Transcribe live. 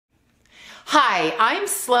Hi, I'm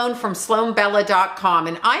Sloan from SloanBella.com,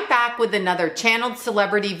 and I'm back with another channeled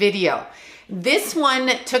celebrity video. This one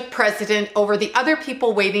took precedent over the other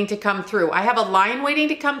people waiting to come through. I have a line waiting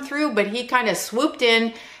to come through, but he kind of swooped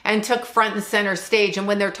in and took front and center stage. And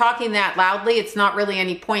when they're talking that loudly, it's not really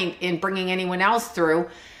any point in bringing anyone else through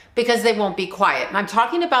because they won't be quiet. And I'm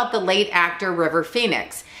talking about the late actor River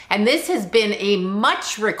Phoenix. And this has been a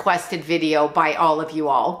much requested video by all of you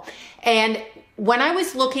all. And when I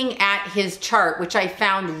was looking at his chart, which I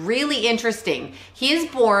found really interesting, he is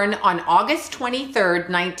born on August 23rd,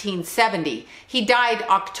 1970. He died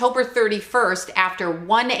October 31st after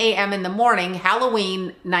 1 a.m. in the morning, Halloween,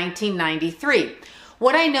 1993.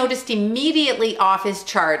 What I noticed immediately off his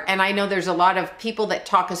chart, and I know there's a lot of people that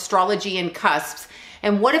talk astrology and cusps,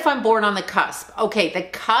 and what if I'm born on the cusp? Okay, the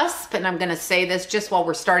cusp, and I'm going to say this just while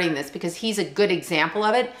we're starting this because he's a good example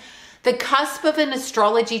of it. The cusp of an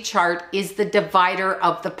astrology chart is the divider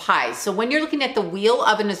of the pie. So when you're looking at the wheel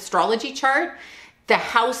of an astrology chart, the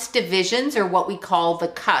house divisions are what we call the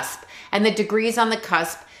cusp. And the degrees on the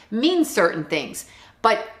cusp mean certain things.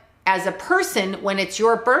 But as a person, when it's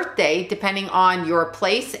your birthday, depending on your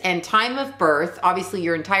place and time of birth, obviously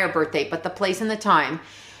your entire birth date, but the place and the time,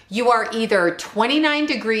 you are either 29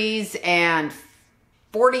 degrees and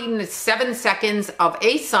 47 seconds of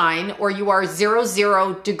a sign, or you are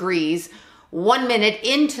 00 degrees 1 minute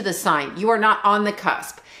into the sign. You are not on the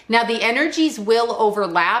cusp. Now the energies will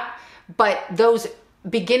overlap, but those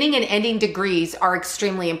beginning and ending degrees are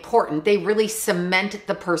extremely important. They really cement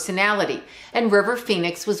the personality. And River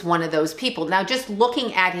Phoenix was one of those people. Now just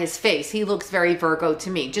looking at his face, he looks very Virgo to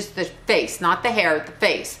me. Just the face, not the hair, the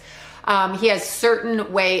face. He has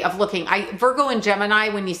certain way of looking. Virgo and Gemini,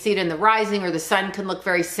 when you see it in the rising or the sun, can look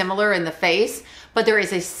very similar in the face, but there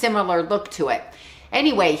is a similar look to it.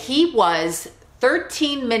 Anyway, he was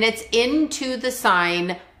 13 minutes into the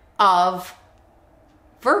sign of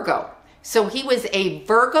Virgo. So he was a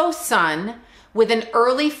Virgo sun with an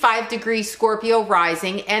early 5-degree Scorpio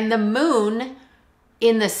rising and the moon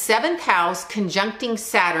in the 7th house conjuncting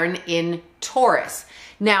Saturn in Taurus.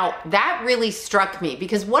 Now, that really struck me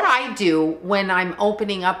because what I do when I'm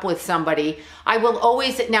opening up with somebody, I will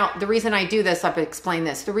always, now the reason I do this, I'll explain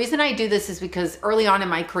this. The reason I do this is because early on in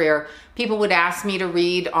my career, people would ask me to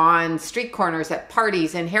read on street corners at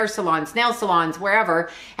parties and hair salons, nail salons,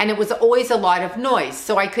 wherever, and it was always a lot of noise.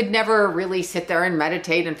 So I could never really sit there and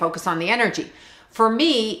meditate and focus on the energy. For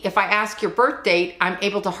me, if I ask your birth date, I'm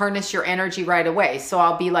able to harness your energy right away. So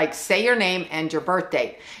I'll be like, say your name and your birth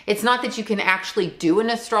date. It's not that you can actually do an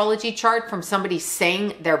astrology chart from somebody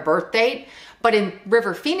saying their birth date, but in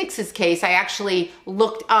River Phoenix's case, I actually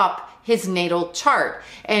looked up his natal chart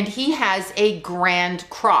and he has a grand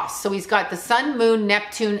cross. So he's got the sun, moon,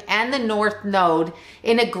 Neptune, and the north node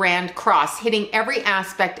in a grand cross, hitting every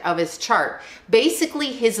aspect of his chart.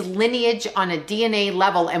 Basically his lineage on a DNA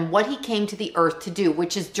level and what he came to the earth to do,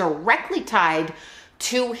 which is directly tied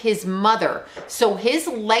to his mother. So his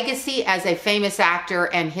legacy as a famous actor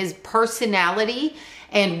and his personality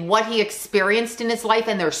and what he experienced in his life,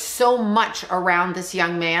 and there's so much around this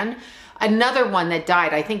young man. Another one that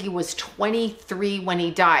died, I think he was 23 when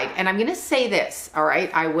he died. And I'm going to say this, all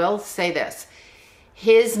right? I will say this.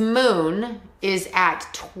 His moon is at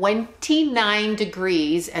 29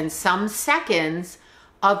 degrees and some seconds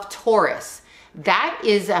of Taurus. That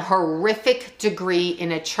is a horrific degree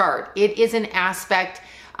in a chart. It is an aspect,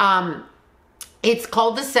 it's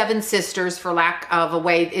called the Seven Sisters for lack of a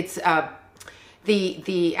way. It's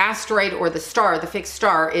the asteroid or the star, the fixed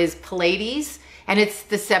star is Pleiades. And it's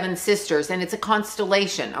the Seven Sisters, and it's a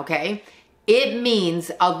constellation, okay? It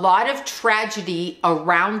means a lot of tragedy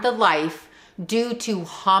around the life due to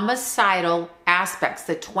homicidal aspects.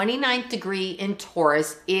 The 29th degree in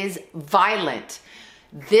Taurus is violent.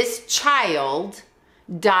 This child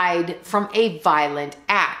died from a violent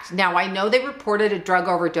act. Now, I know they reported a drug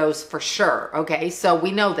overdose for sure, okay? So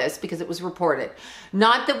we know this because it was reported.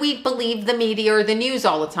 Not that we believe the media or the news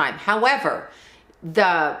all the time. However,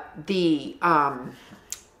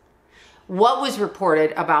 what was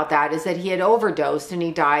reported about that is that he had overdosed and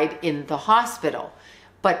he died in the hospital.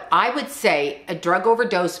 But I would say a drug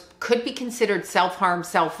overdose could be considered self-harm,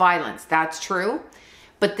 self-violence. That's true.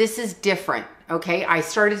 But this is different, okay? I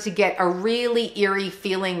started to get a really eerie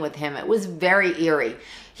feeling with him. It was very eerie.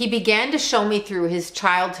 He began to show me through his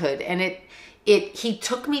childhood, and he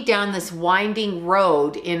took me down this winding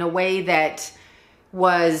road in a way that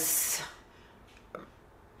was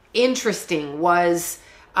interesting, was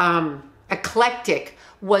eclectic,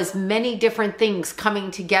 was many different things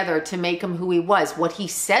coming together to make him who he was. What he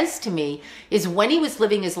says to me is when he was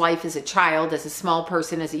living his life as a child, as a small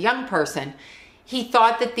person, as a young person, he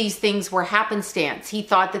thought that these things were happenstance. He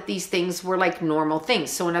thought that these things were like normal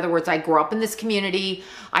things. So in other words, I grew up in this community,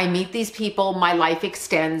 I meet these people, my life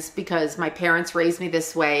extends because my parents raised me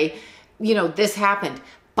this way, you know, this happened.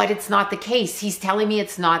 But it's not the case. He's telling me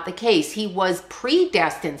it's not the case. He was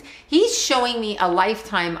predestined. He's showing me a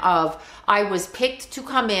lifetime of, I was picked to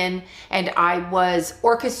come in and I was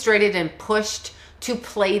orchestrated and pushed to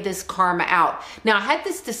play this karma out. Now, I had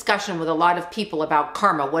this discussion with a lot of people about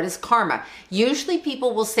karma. What is karma? Usually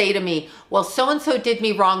people will say to me, well, so-and-so did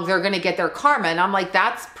me wrong, they're gonna get their karma. And I'm like,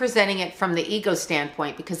 that's presenting it from the ego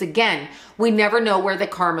standpoint, because again, we never know where the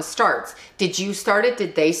karma starts. Did you start it?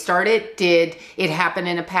 Did they start it? Did it happen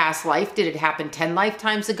in a past life? Did it happen 10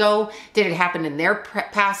 lifetimes ago? Did it happen in their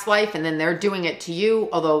past life and then they're doing it to you,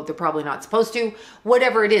 although they're probably not supposed to?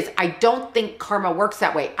 Whatever it is, I don't think karma works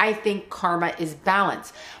that way. I think karma is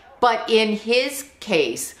balance. But in his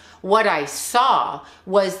case, what I saw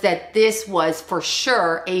was that this was for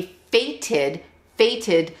sure a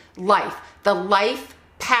fated life. The life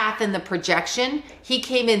path and the projection, he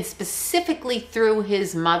came in specifically through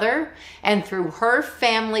his mother and through her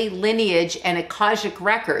family lineage and Akashic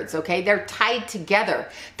records, okay? They're tied together.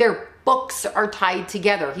 Their books are tied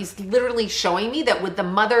together. He's literally showing me that with the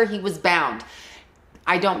mother, he was bound.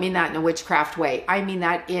 I don't mean that in a witchcraft way. I mean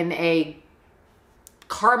that in a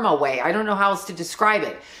karma way. I don't know how else to describe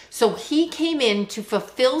it. So he came in to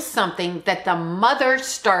fulfill something that the mother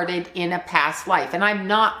started in a past life. And I'm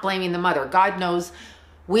not blaming the mother. God knows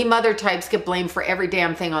we mother types get blamed for every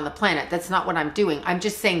damn thing on the planet. That's not what I'm doing. I'm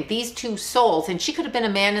just saying these two souls, and she could have been a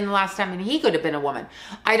man in the last time and he could have been a woman.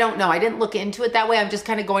 I don't know. I didn't look into it that way. I'm just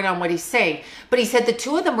kind of going on what he's saying. But he said the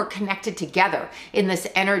two of them were connected together in this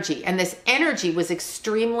energy. And this energy was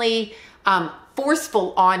extremely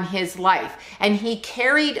forceful on his life. And he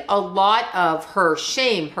carried a lot of her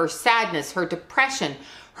shame, her sadness, her depression,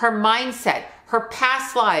 her mindset, her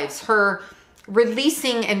past lives, her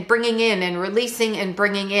releasing and bringing in and releasing and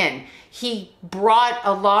bringing in. He brought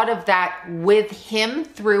a lot of that with him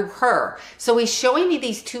through her. So he's showing me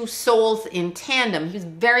these two souls in tandem. He's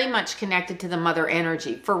very much connected to the mother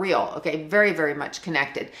energy, for real. Okay, very, very much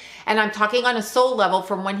connected. And I'm talking on a soul level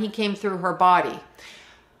from when he came through her body.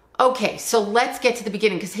 Okay, so let's get to the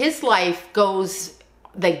beginning, because his life goes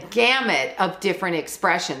the gamut of different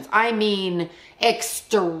expressions. I mean,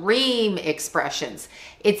 extreme expressions.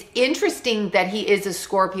 It's interesting that he is a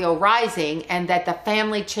Scorpio rising and that the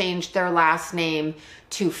family changed their last name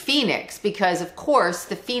to Phoenix, because of course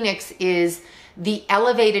the Phoenix is the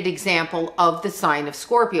elevated example of the sign of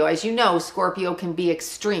Scorpio. As you know, Scorpio can be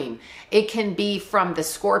extreme. It can be from the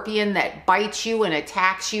scorpion that bites you and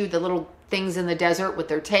attacks you, the little things in the desert with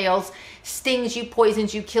their tails, stings you,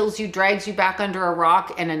 poisons you, kills you, drags you back under a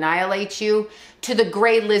rock and annihilates you, to the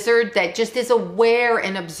gray lizard that just is aware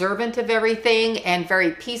and observant of everything and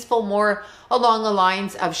very peaceful, more along the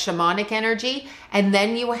lines of shamanic energy. And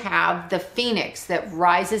then you have the Phoenix that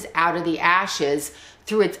rises out of the ashes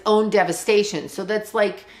through its own devastation. So that's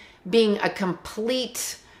like being a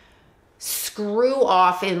complete screw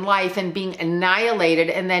off in life and being annihilated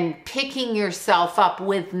and then picking yourself up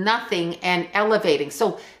with nothing and elevating.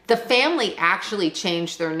 So the family actually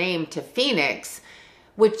changed their name to Phoenix,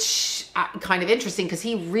 which kind of interesting because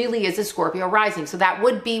he really is a Scorpio rising. So that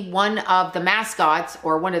would be one of the mascots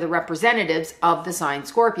or one of the representatives of the sign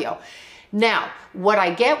Scorpio. Now, what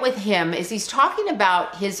I get with him is he's talking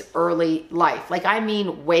about his early life. Like, I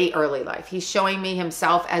mean, way early life. He's showing me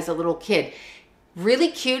himself as a little kid. Really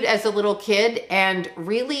cute as a little kid and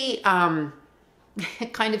really kind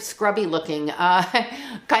of scrubby looking,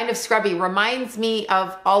 kind of scrubby. Reminds me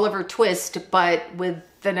of Oliver Twist, but with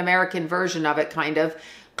an American version of it, kind of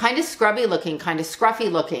scrubby looking, kind of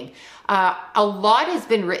scruffy looking. A lot has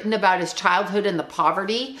been written about his childhood and the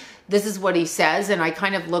poverty. This is what he says, and I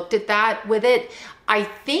kind of looked at that with it. I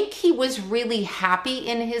think he was really happy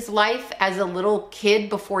in his life as a little kid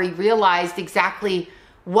before he realized exactly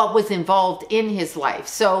what was involved in his life.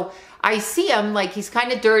 So I see him like he's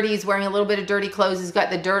kind of dirty. He's wearing a little bit of dirty clothes. He's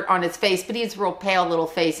got the dirt on his face, but he has a real pale little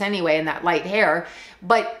face anyway and that light hair.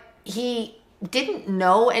 But he didn't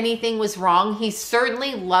know anything was wrong. He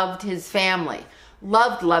certainly loved his family.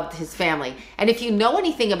 Loved his family. And if you know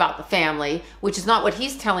anything about the family, which is not what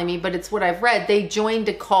he's telling me, but it's what I've read, they joined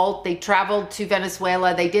a cult. They traveled to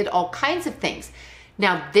Venezuela. They did all kinds of things.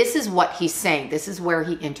 Now, this is what he's saying. This is where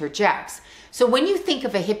he interjects. So when you think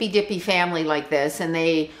of a hippy-dippy family like this and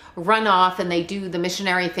they run off and they do the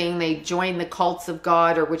missionary thing, they join the cults of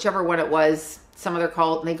God or whichever one it was, some other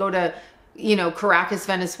cult, and they go to, you know, Caracas,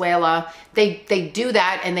 Venezuela, they do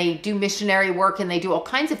that and they do missionary work and they do all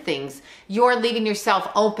kinds of things. You're leaving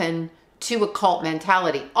yourself open to a cult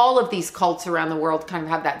mentality. All of these cults around the world kind of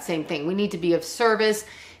have that same thing. We need to be of service,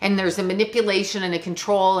 and there's a manipulation and a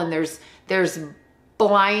control, and there's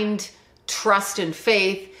blind trust and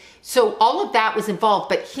faith. So all of that was involved,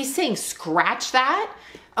 but he's saying scratch that,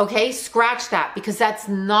 okay? Scratch that, because that's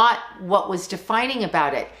not what was defining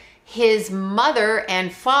about it. His mother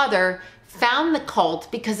and father found the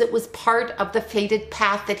cult because it was part of the fated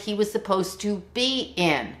path that he was supposed to be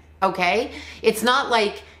in, okay? It's not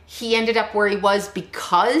like he ended up where he was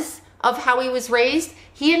because of how he was raised.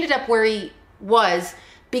 He ended up where he was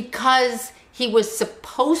because he was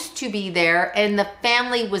supposed to be there, and the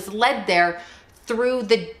family was led there through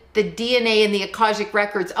the DNA and the Akashic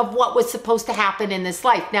records of what was supposed to happen in this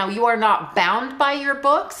life. Now, you are not bound by your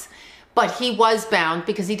books, but he was bound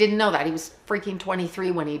because he didn't know that. He was freaking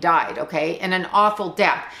 23 when he died, okay? And an awful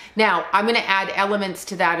death. Now, I'm going to add elements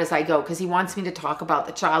to that as I go, because he wants me to talk about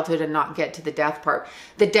the childhood and not get to the death part.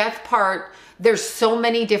 The death part, there's so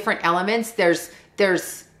many different elements. There's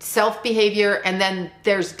self-behavior, and then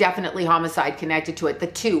there's definitely homicide connected to it. The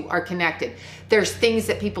two are connected. There's things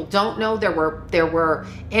that people don't know. There were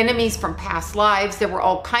enemies from past lives. There were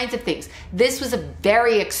all kinds of things. This was a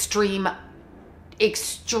very extreme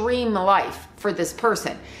life for this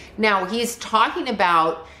person. Now, he's talking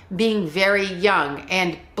about being very young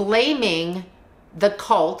and blaming the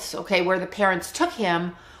cult, okay, where the parents took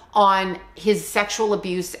him, on his sexual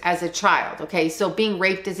abuse as a child, okay? So being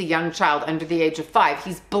raped as a young child under the age of 5.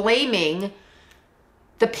 He's blaming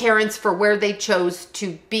the parents for where they chose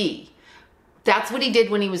to be. That's what he did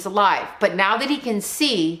when he was alive. But now that he can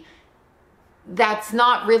see, that's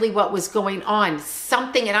not really what was going on.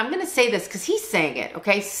 Something, and I'm going to say this because he's saying it,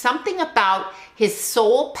 okay? Something about his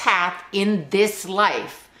soul path in this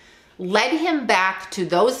life led him back to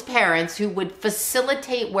those parents who would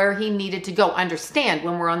facilitate where he needed to go. Understand,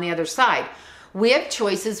 when we're on the other side, we have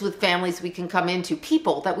choices with families we can come into,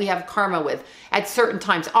 people that we have karma with at certain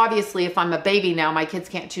times. Obviously, if I'm a baby now, my kids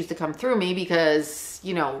can't choose to come through me because,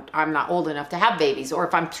 you know, I'm not old enough to have babies, or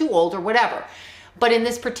if I'm too old or whatever. But in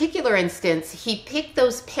this particular instance, he picked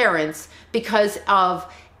those parents because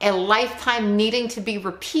of a lifetime needing to be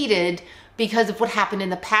repeated because of what happened in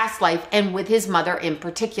the past life, and with his mother in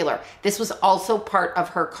particular. This was also part of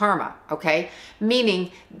her karma, okay?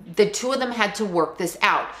 Meaning the two of them had to work this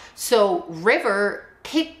out. So River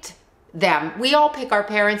picked them. We all pick our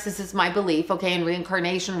parents, this is my belief, okay, in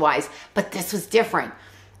reincarnation wise, but this was different.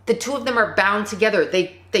 The two of them are bound together.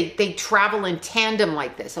 They travel in tandem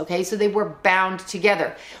like this, okay? So they were bound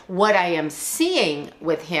together. What I am seeing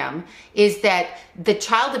with him is that the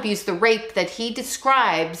child abuse, the rape that he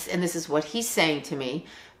describes, and this is what he's saying to me,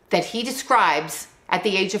 that he describes at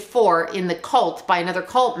the age of 4 in the cult by another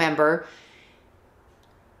cult member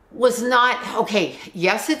was not, okay,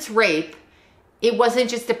 yes, it's rape. It wasn't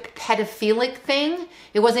just a pedophilic thing.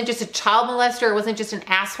 It wasn't just a child molester. It wasn't just an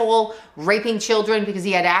asshole raping children because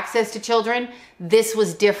he had access to children. This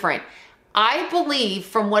was different. I believe,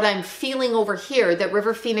 from what I'm feeling over here, that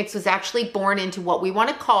River Phoenix was actually born into what we want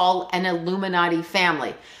to call an Illuminati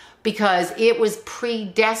family, because it was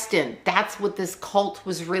predestined. That's what this cult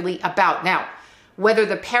was really about. Now, whether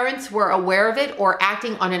the parents were aware of it or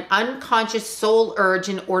acting on an unconscious soul urge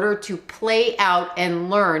in order to play out and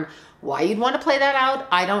learn why you'd want to play that out,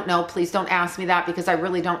 I don't know. Please don't ask me that, because I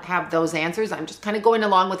really don't have those answers. I'm just kind of going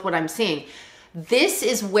along with what I'm seeing. This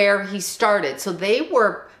is where he started. So they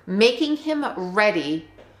were making him ready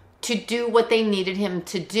to do what they needed him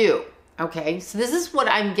to do. Okay, so this is what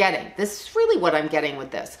I'm getting. This is really what I'm getting with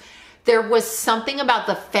this. There was something about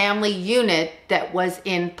the family unit that was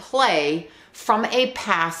in play from a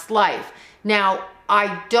past life. Now,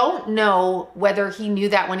 I don't know whether he knew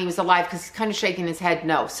that when he was alive, because he's kind of shaking his head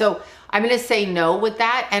no. So I'm going to say no with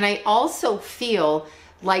that. And I also feel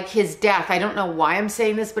like his death, I don't know why I'm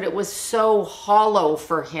saying this, but it was so hollow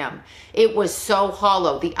for him. It was so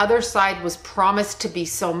hollow. The other side was promised to be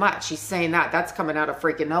so much. He's saying that. That's coming out of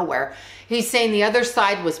freaking nowhere. He's saying the other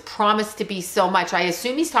side was promised to be so much. I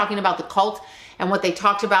assume he's talking about the cult and what they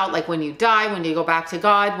talked about, like when you die, when you go back to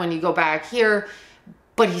God, when you go back here.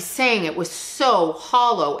 But he's saying it was so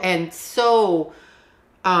hollow and so,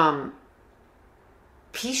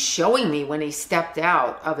 he's showing me when he stepped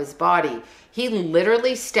out of his body. He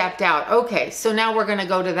literally stepped out. Okay, so now we're going to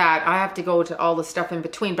go to that. I have to go to all the stuff in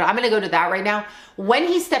between, but I'm going to go to that right now. When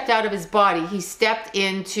he stepped out of his body, he stepped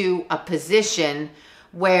into a position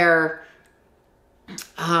where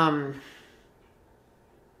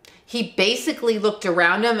he basically looked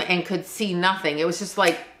around him and could see nothing. It was just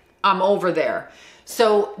like, I'm over there.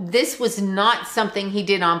 So this was not something he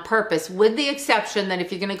did on purpose, with the exception that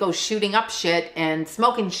if you're going to go shooting up shit and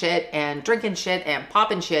smoking shit and drinking shit and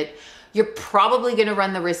popping shit, you're probably going to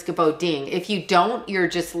run the risk of ODing. If you don't, you're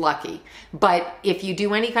just lucky. But if you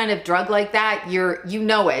do any kind of drug like that, you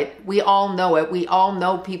know it. We all know it. We all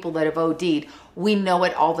know people that have OD'd. We know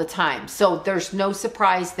it all the time. So there's no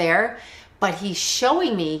surprise there. But he's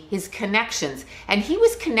showing me his connections, and he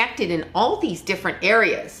was connected in all these different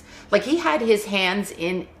areas. Like, he had his hands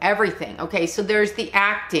in everything. Okay, so there's the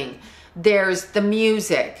acting, there's the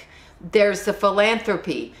music, there's the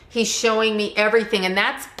philanthropy. He's showing me everything, and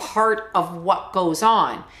that's part of what goes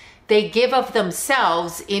on. They give of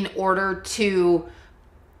themselves in order to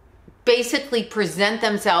basically present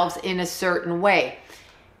themselves in a certain way.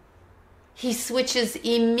 He switches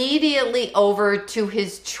immediately over to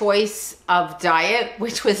his choice of diet,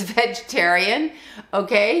 which was vegetarian,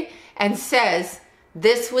 okay? And says,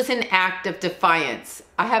 this was an act of defiance.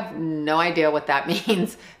 I have no idea what that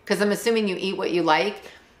means, because I'm assuming you eat what you like.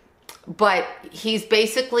 But he's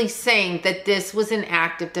basically saying that this was an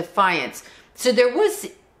act of defiance. So there was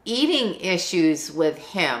eating issues with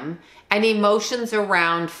him and emotions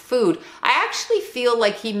around food. I actually feel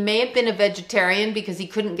like he may have been a vegetarian because he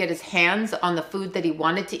couldn't get his hands on the food that he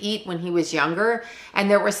wanted to eat when he was younger.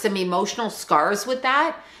 And there were some emotional scars with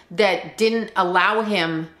that didn't allow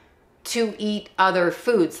him to eat other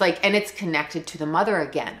foods. And it's connected to the mother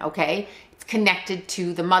again, okay? It's connected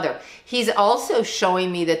to the mother. He's also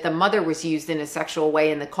showing me that the mother was used in a sexual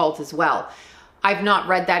way in the cult as well. I've not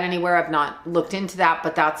read that anywhere. I've not looked into that,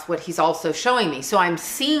 but that's what he's also showing me. So I'm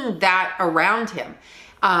seeing that around him.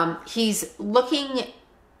 He's looking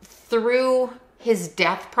through his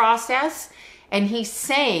death process, and he's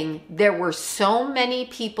saying there were so many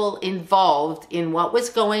people involved in what was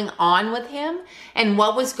going on with him and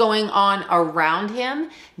what was going on around him.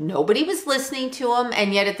 Nobody was listening to him,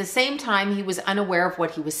 and yet at the same time, he was unaware of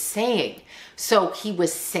what he was saying. So he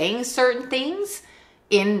was saying certain things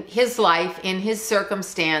in his life, in his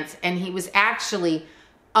circumstance, and he was actually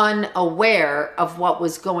unaware of what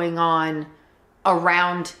was going on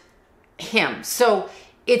around him. So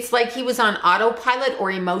it's like he was on autopilot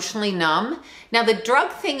or emotionally numb. Now, the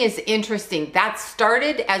drug thing is interesting. That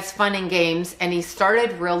started as fun and games, and he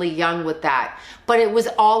started really young with that. But it was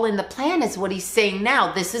all in the plan, is what he's saying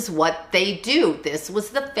now. This is what they do. This was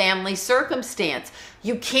the family circumstance.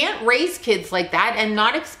 You can't raise kids like that and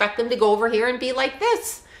not expect them to go over here and be like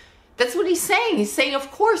this. That's what he's saying. He's saying, of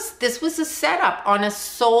course, this was a setup on a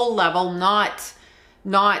soul level, not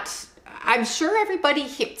I'm sure everybody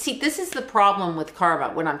here, see, this is the problem with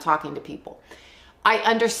karma when I'm talking to people. I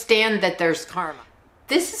understand that there's karma.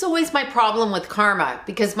 This is always my problem with karma,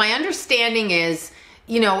 because my understanding is,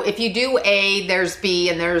 if you do A, there's B,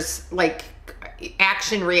 and there's like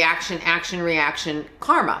action, reaction,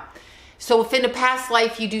 karma. So if in a past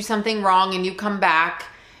life you do something wrong and you come back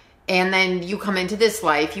and then you come into this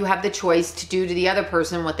life, you have the choice to do to the other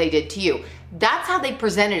person what they did to you. That's how they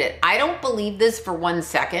presented it. I don't believe this for 1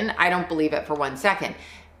 second. I don't believe it for 1 second.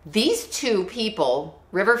 These two people,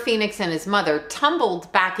 River Phoenix and his mother,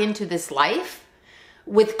 tumbled back into this life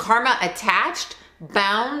with karma attached,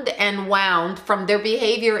 bound and wound from their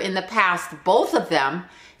behavior in the past. Both of them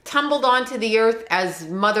tumbled onto the earth as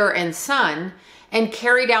mother and son and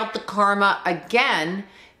carried out the karma again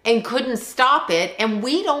and couldn't stop it. And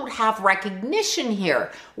we don't have recognition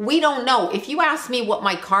here. We don't know. If you ask me what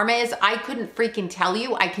my karma is, I couldn't freaking tell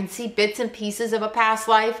you. I can see bits and pieces of a past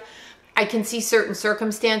life. I can see certain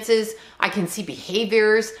circumstances. I can see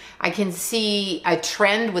behaviors. I can see a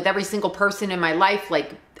trend with every single person in my life,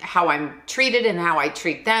 like how I'm treated and how I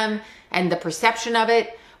treat them and the perception of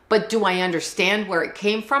it. But do I understand where it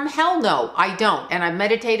came from? Hell no, I don't. And I've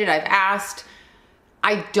meditated, I've asked.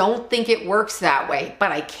 I don't think it works that way,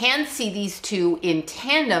 but I can see these two in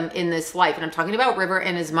tandem in this life. And I'm talking about River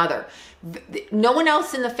and his mother. No one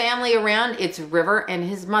else in the family around. It's River and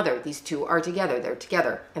his mother. These two are together. They're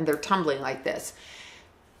together and they're tumbling like this.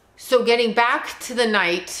 So getting back to the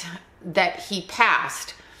night that he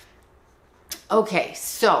passed. Okay,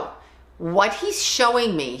 so what he's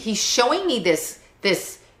showing me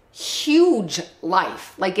this huge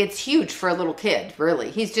life. Like, it's huge for a little kid,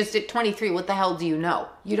 really. He's just at 23. What the hell do you know?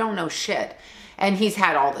 You don't know shit. And he's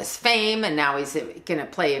had all this fame, and now he's going to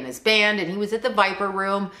play in his band. And he was at the Viper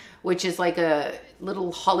Room, which is like a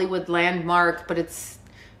little Hollywood landmark, but it's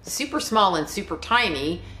super small and super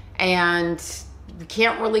tiny. And you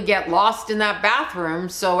can't really get lost in that bathroom.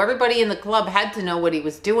 So everybody in the club had to know what he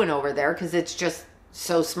was doing over there, because it's just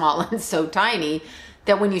so small and so tiny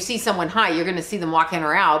that when you see someone high, you're going to see them walk in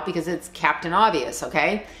or out because it's Captain Obvious,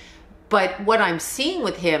 okay? But what I'm seeing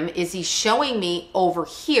with him is he's showing me over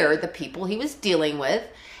here the people he was dealing with,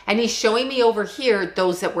 and he's showing me over here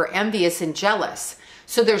those that were envious and jealous.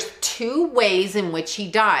 So there's two ways in which he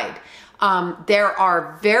died. There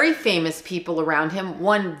are very famous people around him.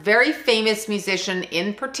 One very famous musician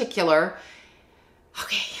in particular.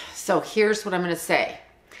 Okay, so here's what I'm going to say.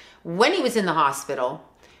 When he was in the hospital,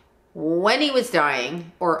 when he was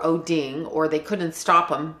dying or ODing, or they couldn't stop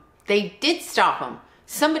him, they did stop him.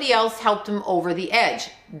 Somebody else helped him over the edge.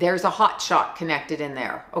 There's a hot shot connected in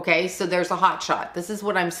there. Okay, so there's a hot shot. This is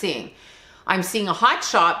what I'm seeing. I'm seeing a hot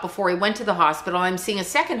shot before he went to the hospital. I'm seeing a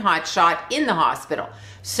second hot shot in the hospital.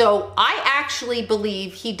 So I actually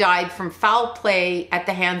believe he died from foul play at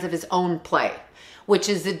the hands of his own play, which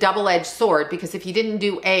is a double-edged sword, because if you didn't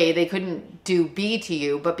do A, they couldn't do B to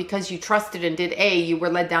you, but because you trusted and did A, you were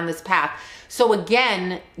led down this path. So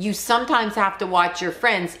again, you sometimes have to watch your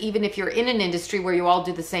friends, even if you're in an industry where you all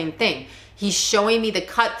do the same thing. He's showing me the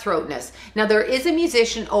cutthroatness. Now, there is a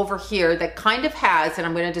musician over here that kind of has, and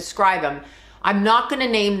I'm going to describe him. I'm not going to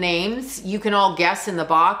name names. You can all guess in the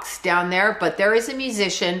box down there, but there is a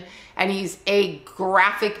musician, and he's a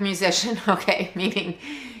graphic musician, okay? Meaning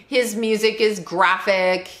his music is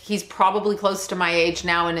graphic. He's probably close to my age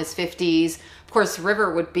now, in his 50s. Of course,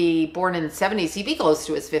 River would be born in the 70s. He'd be close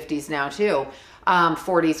to his 50s now too.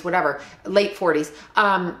 40s, whatever, late 40s.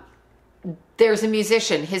 There's a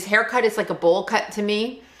musician. His haircut is like a bowl cut to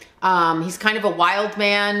me. He's kind of a wild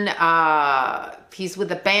man. He's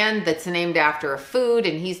with a band that's named after a food,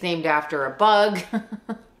 and he's named after a bug.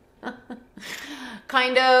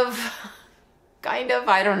 kind of,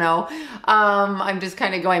 I don't know. I'm just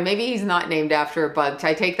kind of going, maybe he's not named after a bug.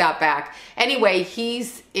 I take that back. Anyway,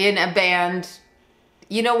 he's in a band.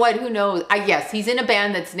 You know what? Who knows? Yes, he's in a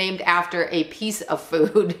band that's named after a piece of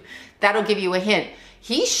food. That'll give you a hint.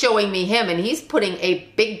 He's showing me him, and he's putting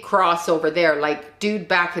a big cross over there. Like, dude,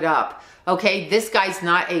 back it up. Okay, this guy's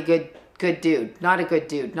not a good dude. Not a good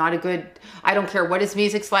dude. Not a good, I don't care what his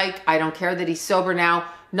music's like. I don't care that he's sober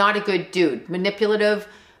now. Not a good dude. Manipulative,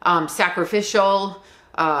 sacrificial,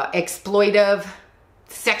 exploitive,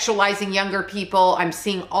 sexualizing younger people. I'm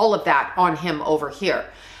seeing all of that on him over here.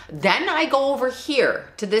 Then I go over here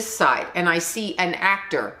to this side, and I see an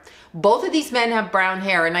actor. Both of these men have brown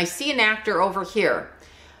hair, and I see an actor over here.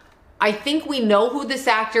 I think we know who this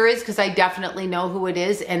actor is, because I definitely know who it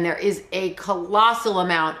is, and there is a colossal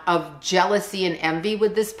amount of jealousy and envy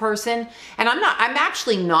with this person. And I'm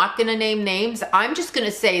actually not going to name names. I'm just going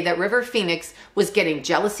to say that River Phoenix was getting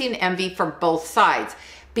jealousy and envy from both sides,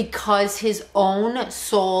 because his own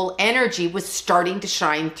soul energy was starting to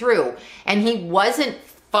shine through, and he wasn't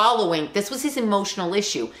following. This was his emotional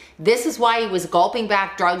issue. This is why he was gulping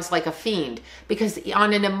back drugs like a fiend, because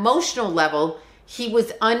on an emotional level, he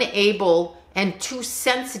was unable and too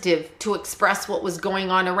sensitive to express what was going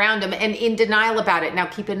on around him, and in denial about it. Now,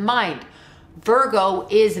 keep in mind, Virgo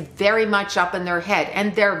is very much up in their head,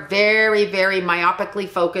 and they're very, very myopically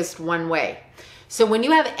focused one way. So when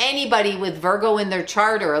you have anybody with Virgo in their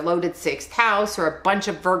chart, or a loaded 6th house, or a bunch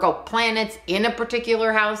of Virgo planets in a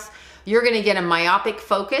particular house, you're going to get a myopic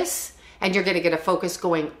focus, and you're going to get a focus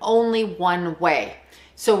going only one way.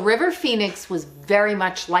 So River Phoenix was very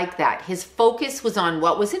much like that. His focus was on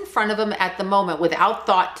what was in front of him at the moment, without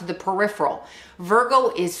thought to the peripheral. Virgo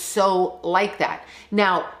is so like that.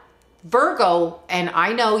 Now, Virgo, and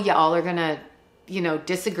I know y'all are going to,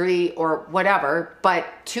 disagree or whatever, but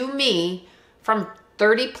to me, from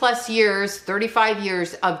 30 plus years, 35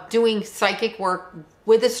 years of doing psychic work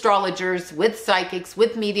with astrologers, with psychics,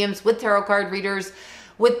 with mediums, with tarot card readers,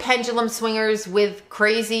 with pendulum swingers, with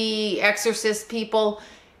crazy exorcist people,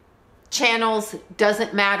 channels,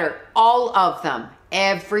 doesn't matter. All of them,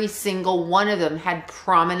 every single one of them had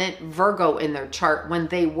prominent Virgo in their chart when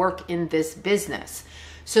they work in this business.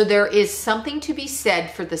 So there is something to be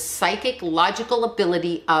said for the psychic logical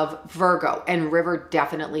ability of Virgo, and River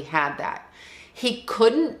definitely had that. He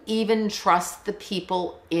couldn't even trust the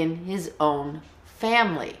people in his own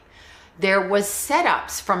family. There was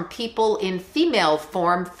setups from people in female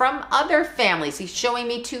form from other families. He's showing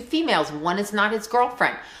me 2 females. One is not his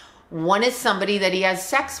girlfriend. One is somebody that he has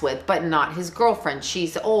sex with, but not his girlfriend.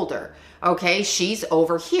 She's older. Okay, she's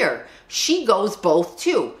over here. She goes both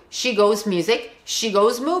too. She goes music, she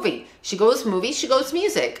goes movie. She goes movie, she goes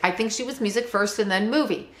music. I think she was music first and then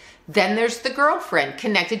movie. Then there's the girlfriend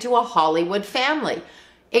connected to a Hollywood family.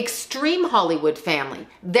 Extreme Hollywood family.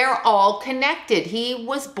 They're all connected. He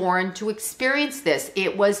was born to experience this.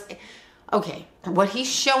 It was, okay, what he's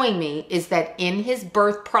showing me is that in his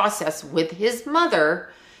birth process with his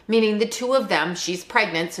mother, meaning the 2 of them, she's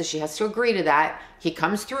pregnant, so she has to agree to that. He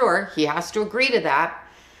comes through her, he has to agree to that.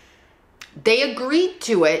 They agreed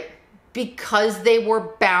to it because they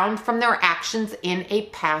were bound from their actions in a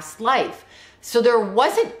past life. So there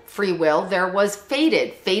wasn't free will, there was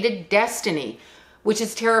fated destiny. which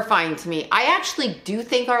is terrifying to me. I actually do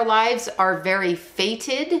think our lives are very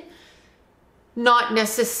fated. Not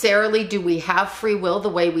necessarily do we have free will the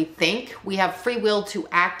way we think. We have free will to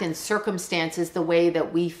act in circumstances the way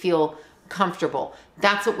that we feel comfortable.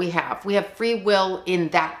 That's what we have. We have free will in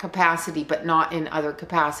that capacity, but not in other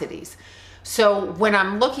capacities. So when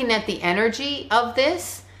I'm looking at the energy of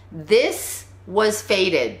this was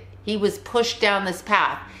fated. He was pushed down this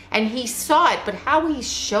path and he saw it, but how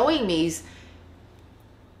he's showing me is,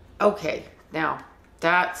 okay, now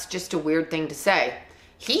that's just a weird thing to say.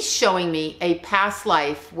 He's showing me a past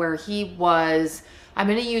life where he was, I'm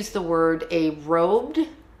going to use the word, a robed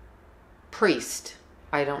priest.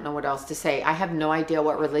 I don't know what else to say. I have no idea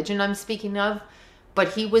what religion I'm speaking of, but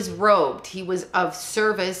he was robed. He was of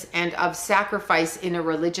service and of sacrifice in a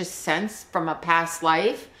religious sense from a past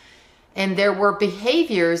life. And there were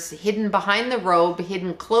behaviors hidden behind the robe,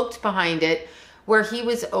 hidden cloaked behind it, where he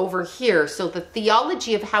was over here. So the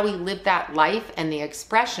theology of how he lived that life and the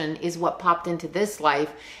expression is what popped into this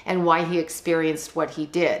life and why he experienced what he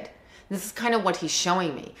did. This is kind of what he's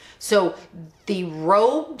showing me. So the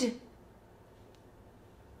robed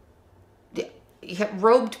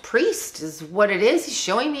priest is what it is. He's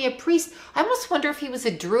showing me a priest. I almost wonder if he was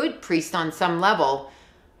a druid priest on some level.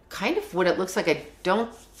 Kind of what it looks like. I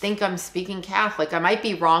don't think I'm speaking Catholic. I might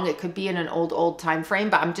be wrong. It could be in an old time frame,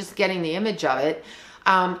 but I'm just getting the image of it.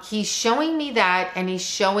 He's showing me that, and he's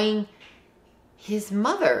showing his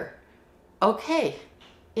mother. Okay,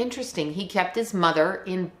 interesting. He kept his mother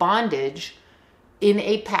in bondage in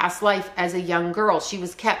a past life as a young girl. She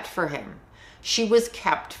was kept for him. She was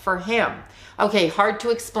kept for him. Okay, hard to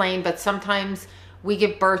explain, but sometimes we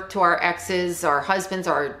give birth to our exes, our husbands,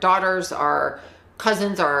 our daughters, our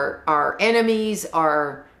cousins, our enemies,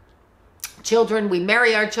 our children. We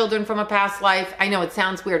marry our children from a past life. I know it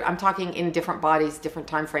sounds weird. I'm talking in different bodies, different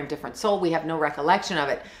time frame, different soul. We have no recollection of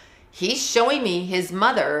it. He's showing me his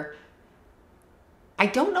mother. I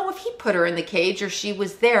don't know if he put her in the cage or she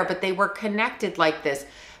was there, but they were connected like this.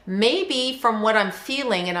 Maybe from what I'm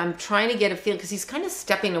feeling, and I'm trying to get a feel, because he's kind of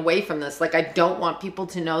stepping away from this. Like, I don't want people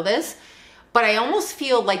to know this, but I almost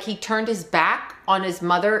feel like he turned his back on his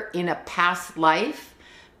mother in a past life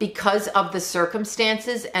because of the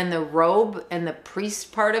circumstances and the robe and the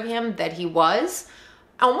priest part of him that he was.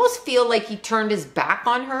 I almost feel like he turned his back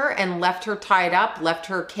on her and left her tied up, left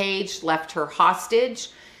her caged, left her hostage.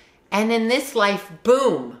 And in this life,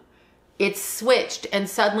 boom, it's switched. And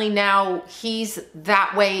suddenly now he's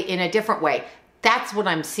that way in a different way. That's what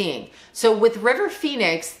I'm seeing. So with River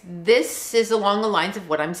Phoenix, this is along the lines of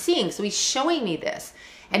what I'm seeing. So he's showing me this.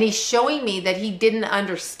 And he's showing me that he didn't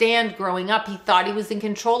understand growing up. He thought he was in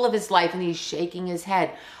control of his life, and he's shaking his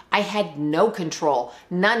head. I had no control,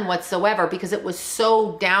 none whatsoever, because it was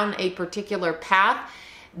so down a particular path.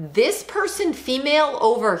 This person, female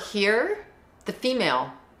over here, the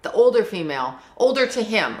female, the older female, older to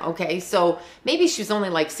him, okay? So maybe she was only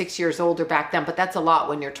like 6 years older back then, but that's a lot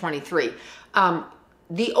when you're 23.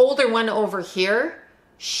 The older one over here,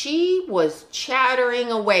 she was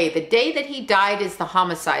chattering away. The day that he died is the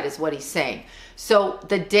homicide, is what he's saying. So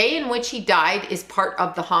the day in which he died is part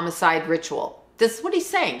of the homicide ritual. This is what he's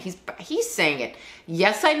saying. He's saying it.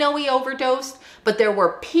 Yes, I know he overdosed, but there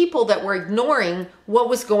were people that were ignoring what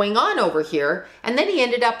was going on over here, and then he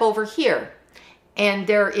ended up over here. And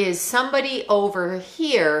there is somebody over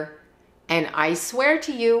here, and I swear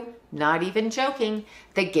to you, not even joking,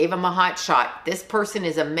 that gave him a hot shot. This person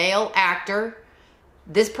is a male actor.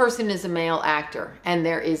 This person is a male actor, and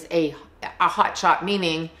there is a hot shot,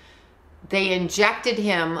 meaning they injected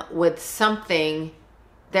him with something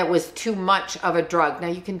that was too much of a drug. Now,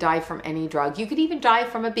 you can die from any drug. You could even die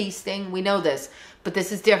from a bee sting. We know this, but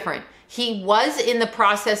this is different. He was in the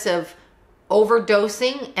process of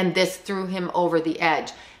overdosing, and this threw him over the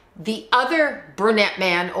edge. The other brunette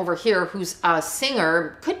man over here, who's a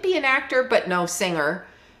singer, could be an actor, but no singer.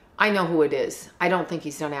 I know who it is. I don't think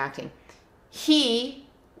he's done acting. He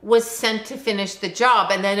was sent to finish the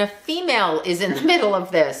job, and then a female is in the middle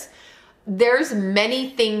of this. There's many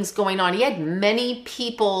things going on. He had many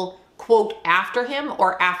people, quote, after him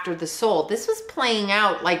or after the soul. This was playing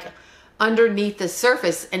out like underneath the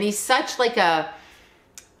surface, and he's such like a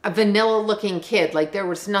vanilla looking kid. Like, there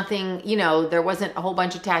was nothing, you know, there wasn't a whole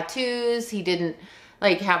bunch of tattoos. He didn't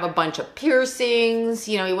like have a bunch of piercings.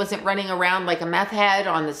 You know, he wasn't running around like a meth head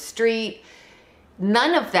on the street.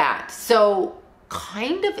 None of that. So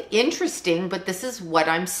kind of interesting, but this is what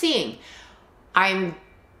I'm seeing. I'm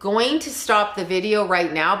going to stop the video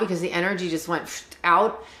right now because the energy just went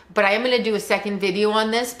out, but I am going to do a second video on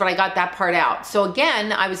this, but I got that part out. So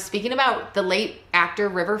again, I was speaking about the late actor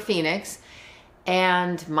River Phoenix,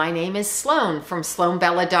 And my name is Sloan from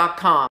sloanbella.com.